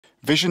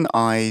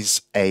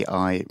VISIONIZE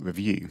AI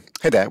review.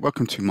 Hey there,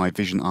 welcome to my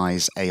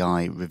VISIONIZE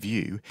AI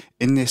review.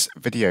 In this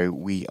video,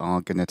 we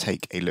are going to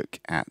take a look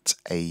at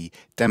a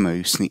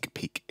demo sneak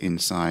peek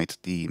inside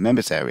the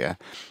members area,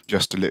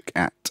 just to look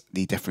at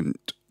the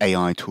different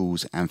AI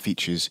tools and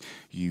features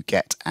you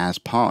get as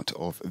part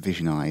of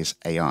VISIONIZE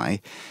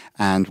AI,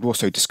 and we'll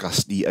also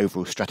discuss the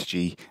overall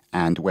strategy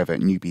and whether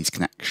newbies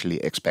can actually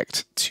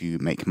expect to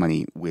make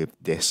money with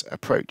this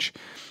approach.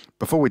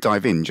 Before we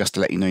dive in, just to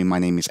let you know, my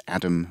name is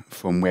Adam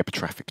from Web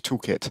Traffic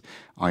Toolkit.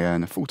 I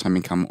earn a full-time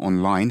income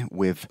online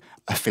with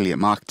affiliate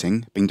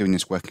marketing. Been doing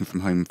this working from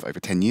home for over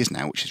 10 years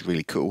now, which is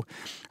really cool.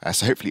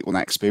 So hopefully all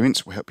that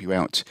experience will help you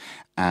out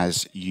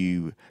as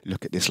you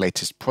look at this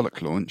latest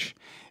product launch.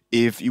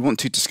 If you want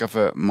to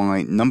discover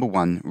my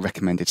 #1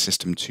 recommended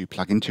system to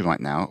plug into right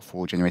now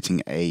for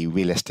generating a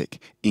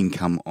realistic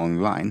income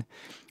online,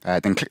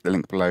 then click the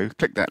link below.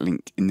 Click that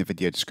link in the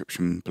video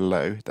description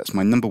below. That's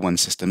my #1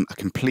 system, a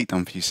complete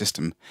done-for-you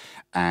system,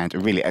 and a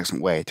really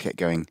excellent way to get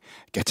going,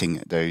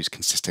 getting those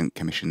consistent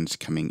commissions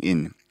coming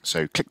in.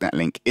 So click that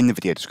link in the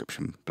video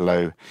description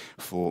below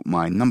for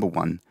my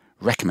 #1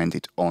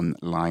 recommended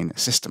online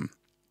system.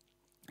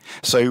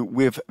 So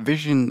with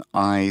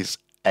VISIONIZE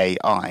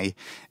AI,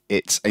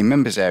 it's a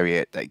members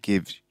area that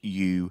gives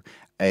you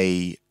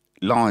a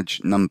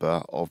large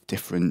number of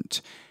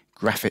different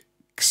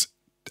graphics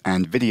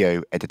and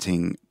video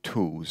editing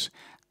tools.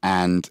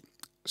 And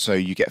so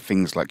you get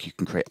things like you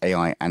can create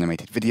AI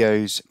animated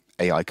videos,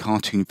 AI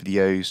cartoon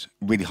videos,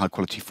 really high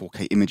quality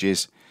 4K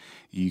images.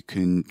 You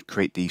can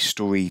create these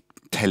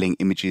storytelling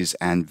images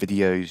and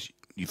videos.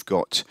 You've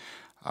got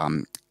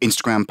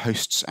Instagram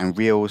posts and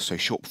reels, so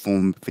short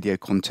form video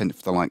content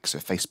for the likes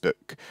of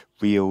Facebook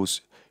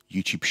Reels,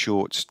 YouTube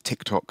Shorts,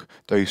 TikTok,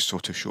 those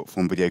sort of short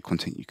form video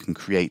content you can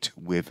create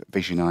with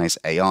VISIONIZE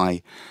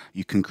AI.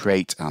 You can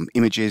create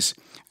images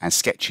and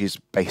sketches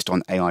based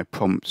on AI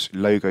prompts,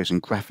 logos and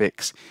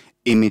graphics,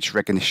 image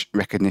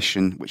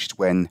recognition, which is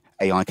when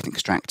AI can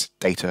extract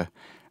data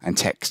and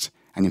text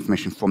and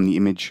information from the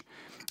image.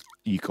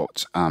 You've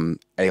got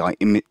AI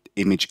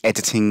image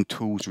editing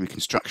tools,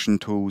 reconstruction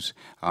tools,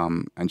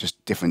 and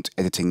just different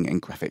editing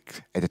and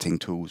graphic editing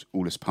tools,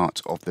 all as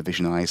part of the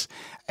VISIONIZE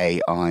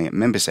AI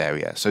members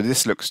area. So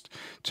this looks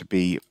to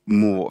be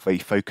more of a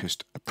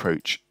focused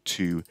approach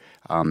to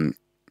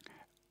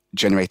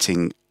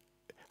generating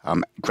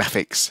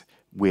graphics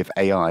with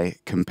AI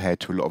compared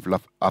to a lot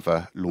of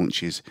other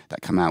launches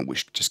that come out,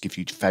 which just give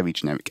you very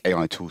generic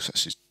AI tools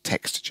such as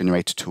text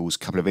generator tools, a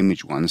couple of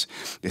image ones.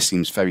 This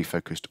seems very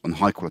focused on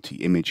high quality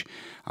image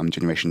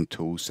generation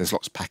tools. There's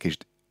lots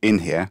packaged in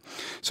here.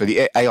 So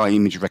the AI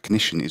image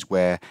recognition is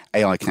where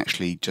AI can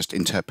actually just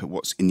interpret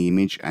what's in the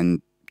image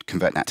and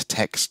convert that to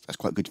text. That's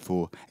quite good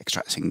for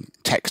extracting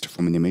text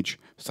from an image,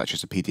 such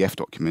as a PDF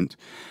document.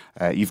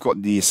 You've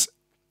got this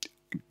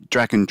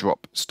drag and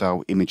drop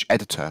style image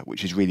editor,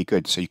 which is really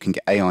good. So you can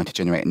get AI to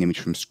generate an image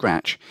from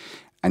scratch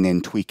and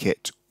then tweak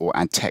it or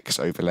add text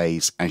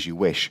overlays as you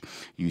wish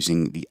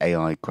using the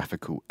AI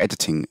graphical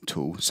editing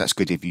tool. So that's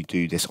good if you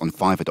do this on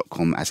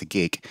Fiverr.com as a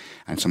gig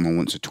and someone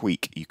wants a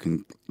tweak. You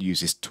can use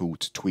this tool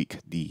to tweak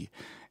the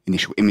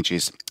initial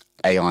images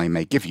AI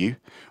may give you,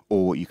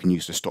 or you can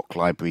use the stock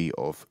library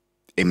of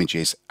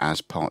images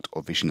as part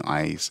of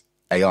VISIONIZE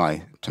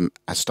AI as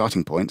a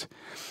starting point.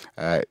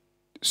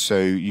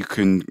 So you've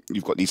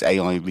got these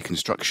AI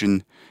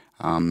reconstruction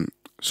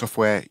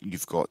software.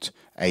 You've got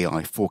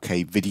AI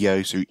 4K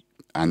video,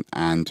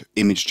 and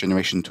image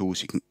generation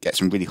tools. You can get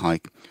some really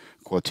high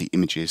quality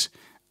images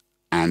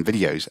and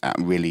videos at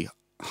really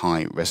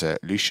high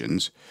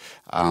resolutions.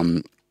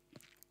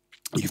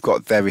 You've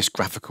got various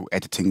graphical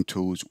editing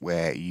tools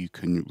where you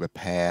can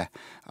repair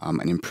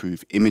and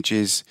improve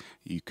images.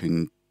 You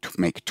can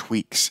make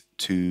tweaks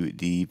to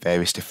the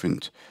various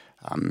different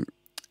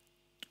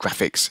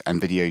graphics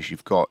and videos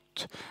you've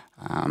got.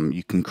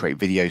 You can create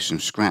videos from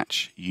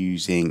scratch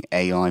using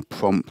AI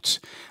prompts,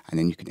 and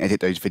then you can edit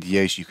those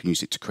videos. You can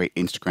use it to create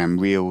Instagram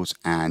Reels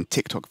and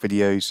TikTok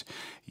videos.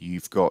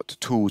 You've got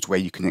tools where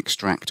you can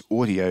extract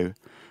audio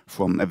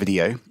from a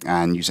video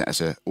and use it as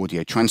an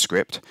audio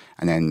transcript,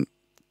 and then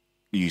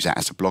use that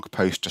as a blog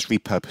post. Just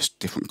repurpose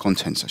different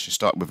content, such as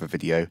start with a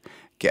video,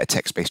 get a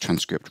text-based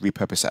transcript,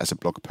 repurpose that as a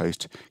blog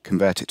post,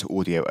 convert it to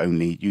audio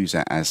only, use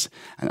that as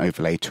an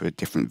overlay to a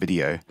different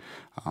video.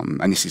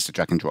 And this is the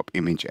drag and drop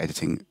image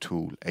editing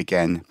tool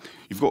again.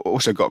 You've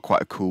also got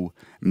quite a cool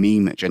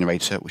meme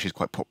generator, which is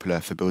quite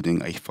popular for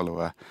building a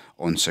follower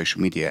on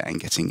social media and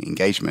getting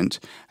engagement.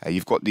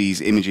 You've got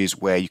these images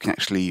where you can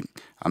actually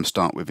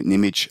start with an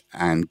image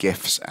and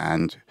GIFs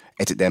and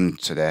edit them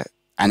so they're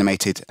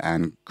animated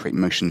and create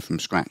motion from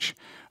scratch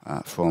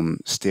from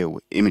still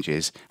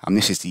images.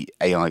 This is the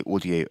AI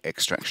audio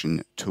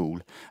extraction tool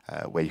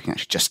where you can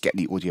actually just get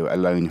the audio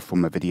alone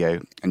from a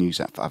video and use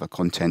that for other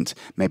content.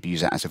 Maybe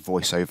use that as a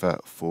voiceover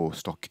for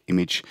stock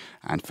image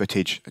and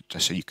footage,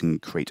 just so you can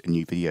create a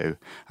new video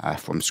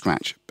from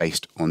scratch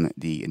based on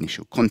the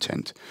initial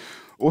content.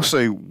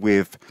 Also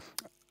with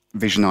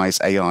VISIONIZE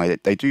AI,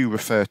 they do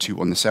refer to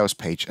on the sales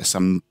page as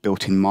some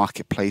built-in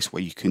marketplace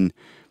where you can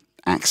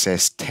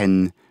access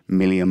 10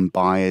 million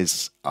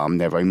buyers,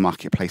 their own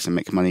marketplace, and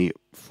make money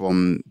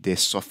from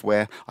this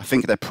software. I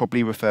think they're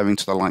probably referring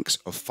to the likes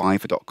of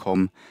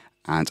Fiverr.com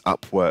and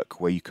Upwork,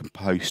 where you can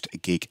post a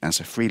gig as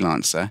a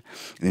freelancer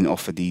and then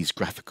offer these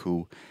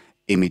graphical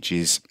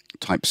images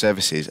type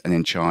services and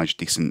then charge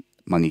decent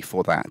money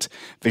for that.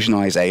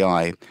 VISIONIZE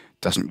AI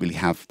doesn't really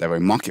have their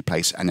own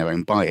marketplace and their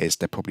own buyers.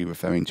 They're probably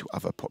referring to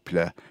other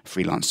popular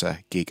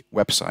freelancer gig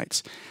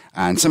websites.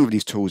 And some of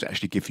these tools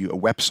actually give you a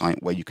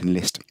website where you can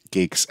list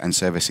gigs and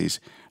services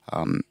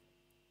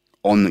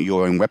on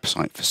your own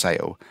website for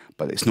sale,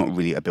 but it's not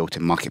really a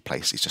built-in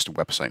marketplace. It's just a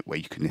website where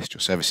you can list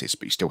your services,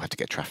 but you still have to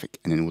get traffic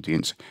and an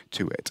audience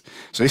to it.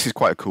 So this is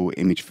quite a cool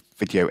image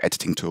video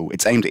editing tool.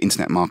 It's aimed at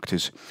internet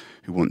marketers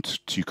who want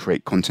to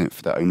create content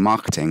for their own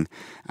marketing,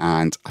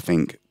 and I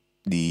think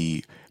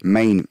the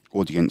main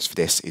audience for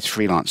this is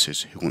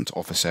freelancers who want to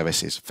offer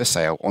services for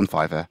sale on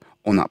Fiverr,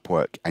 on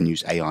Upwork, and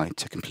use AI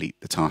to complete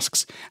the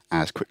tasks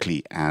as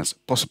quickly as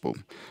possible.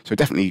 So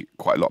definitely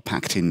quite a lot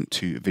packed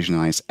into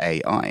VISIONIZE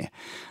AI.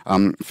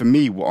 For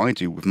me, what I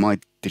do with my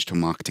digital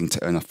marketing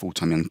to earn a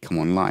full-time income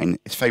online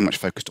is very much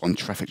focused on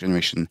traffic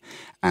generation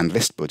and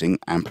list building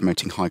and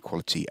promoting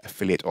high-quality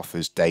affiliate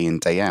offers day in,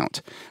 day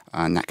out.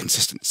 And that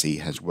consistency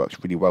has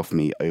worked really well for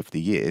me over the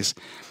years.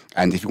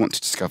 And if you want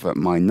to discover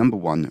my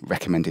 #1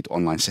 recommended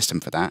online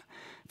system for that,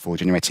 for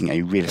generating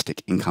a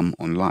realistic income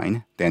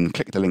online, then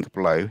click the link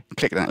below.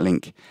 Click that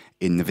link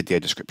in the video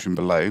description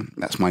below.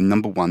 That's my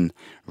 #1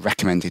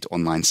 recommended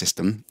online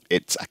system.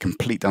 It's a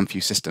complete done for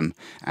you system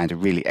and a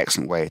really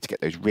excellent way to get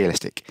those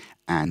realistic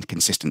and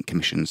consistent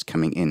commissions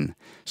coming in.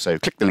 So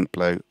click the link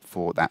below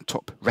for that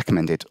top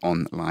recommended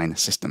online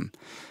system.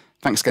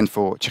 Thanks again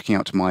for checking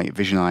out my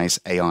VISIONIZE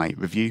AI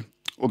review.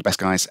 All the best,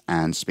 guys,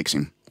 and speak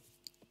soon.